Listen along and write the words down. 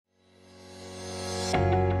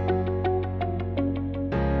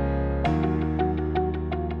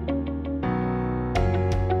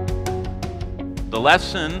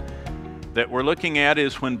lesson that we're looking at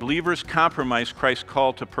is when believers compromise Christ's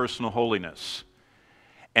call to personal holiness.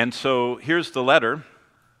 And so here's the letter.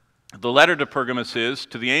 The letter to Pergamos is,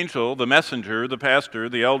 to the angel, the messenger, the pastor,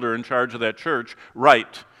 the elder in charge of that church,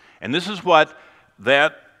 write. And this is what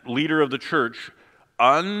that leader of the church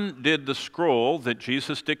undid the scroll that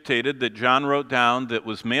Jesus dictated, that John wrote down, that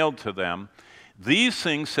was mailed to them. These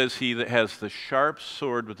things says he that has the sharp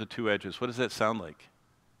sword with the two edges. What does that sound like?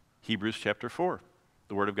 Hebrews chapter 4.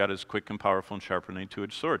 The word of God is quick and powerful and sharper than any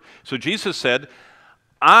two-edged sword. So Jesus said,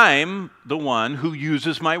 I'm the one who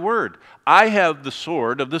uses my word. I have the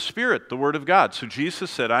sword of the Spirit, the word of God. So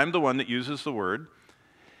Jesus said, I'm the one that uses the word.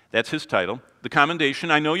 That's his title. The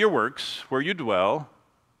commendation, I know your works, where you dwell.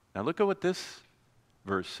 Now look at what this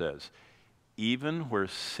verse says. Even where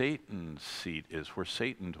Satan's seat is, where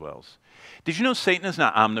Satan dwells. Did you know Satan is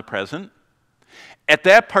not omnipresent? At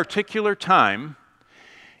that particular time,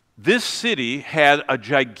 this city had a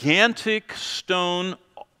gigantic stone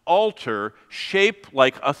altar shaped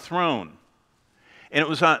like a throne. And it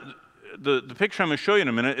was on, the picture I'm going to show you in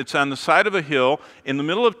a minute, it's on the side of a hill in the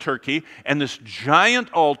middle of Turkey, and this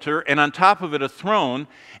giant altar, and on top of it a throne,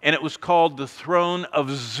 and it was called the throne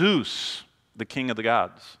of Zeus, the king of the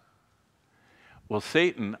gods. Well,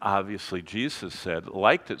 Satan, obviously, Jesus said,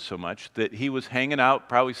 liked it so much that he was hanging out,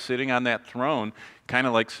 probably sitting on that throne, kind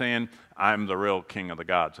of like saying, I'm the real king of the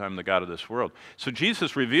gods. I'm the God of this world. So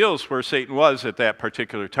Jesus reveals where Satan was at that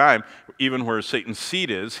particular time, even where Satan's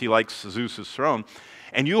seat is. He likes Zeus's throne.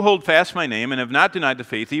 And you hold fast my name and have not denied the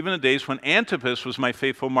faith, even the days when Antipas was my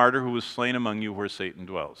faithful martyr who was slain among you where Satan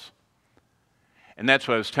dwells. And that's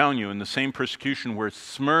what I was telling you. In the same persecution where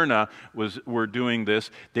Smyrna were doing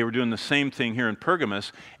this, they were doing the same thing here in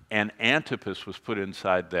Pergamos, and Antipas was put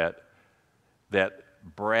inside that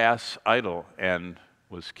brass idol and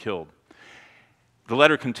was killed. The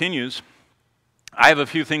letter continues, I have a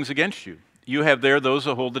few things against you. You have there those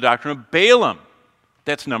that hold the doctrine of Balaam.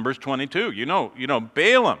 That's Numbers 22. You know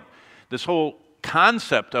Balaam. This whole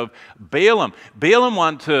concept of Balaam. Balaam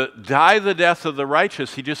wanted to die the death of the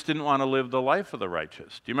righteous. He just didn't want to live the life of the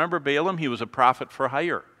righteous. Do you remember Balaam? He was a prophet for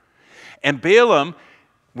hire. And Balaam,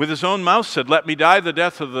 with his own mouth, said, let me die the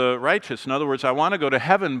death of the righteous. In other words, I want to go to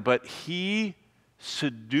heaven, but he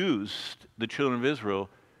seduced the children of Israel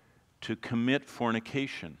to commit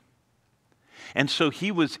fornication. And so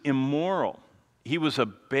he was immoral. He was a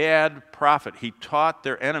bad prophet. He taught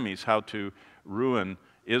their enemies how to ruin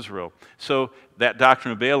Israel. So that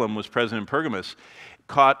doctrine of Balaam was present in Pergamos.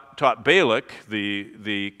 Taught Balak,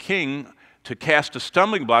 the king, to cast a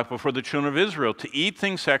stumbling block before the children of Israel, to eat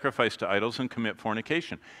things sacrificed to idols and commit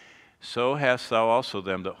fornication. So hast thou also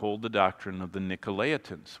them that hold the doctrine of the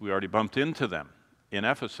Nicolaitans. We already bumped into them in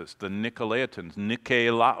Ephesus, the Nicolaitans,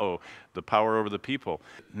 Nikelao, the power over the people.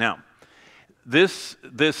 Now, that's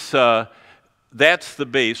the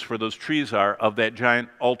base where those trees are of that giant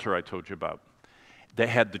altar I told you about. That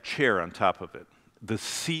had the chair on top of it, the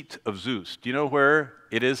seat of Zeus. Do you know where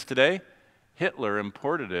it is today? Hitler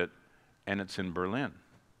imported it, and it's in Berlin.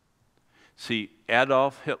 See,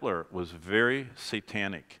 Adolf Hitler was very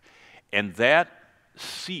satanic, and that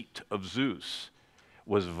seat of Zeus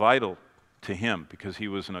was vital to him because he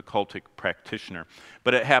was an occultic practitioner.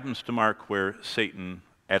 But it happens to mark where Satan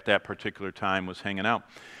at that particular time was hanging out.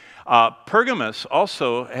 Pergamos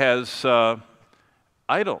also has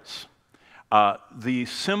idols. The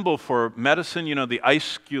symbol for medicine, you know, the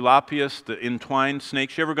Aesculapius, the entwined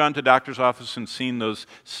snakes. You ever gone to a doctor's office and seen those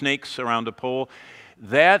snakes around a pole?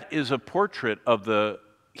 That is a portrait of the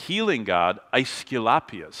healing god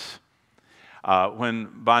Aesculapius. When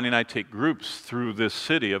Bonnie and I take groups through this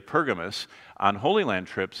city of Pergamos on Holy Land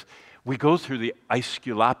trips, we go through the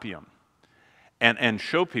Aesculapium and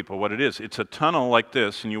show people what it is. It's a tunnel like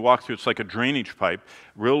this, and you walk through, it's like a drainage pipe,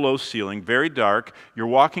 real low ceiling, very dark. You're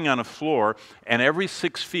walking on a floor, and every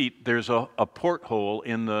 6 feet there's a porthole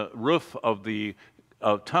in the roof of the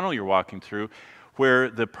tunnel you're walking through where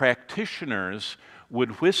the practitioners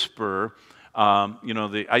would whisper,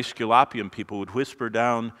 the Aesculapium people would whisper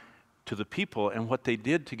down to the people, and what they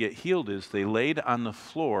did to get healed is they laid on the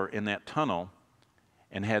floor in that tunnel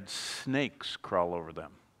and had snakes crawl over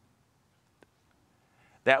them.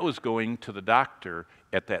 That was going to the doctor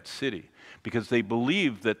at that city because they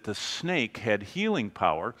believed that the snake had healing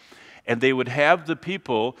power, and they would have the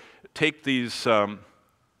people take these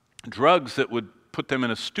drugs that would put them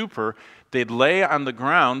in a stupor. They'd lay on the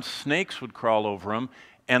ground, snakes would crawl over them,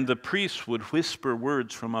 and the priests would whisper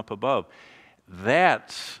words from up above.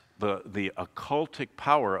 That's the occultic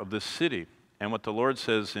power of this city. And what the Lord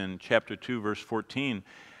says in chapter 2, verse 14,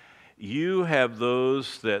 you have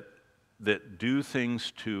those that do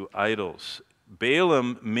things to idols.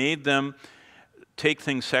 Balaam made them take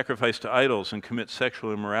things sacrificed to idols and commit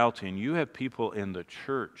sexual immorality. And you have people in the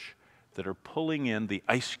church that are pulling in the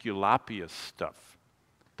Aesculapius stuff,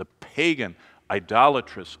 the pagan,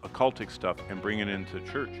 idolatrous, occultic stuff, and bringing it into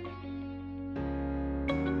church.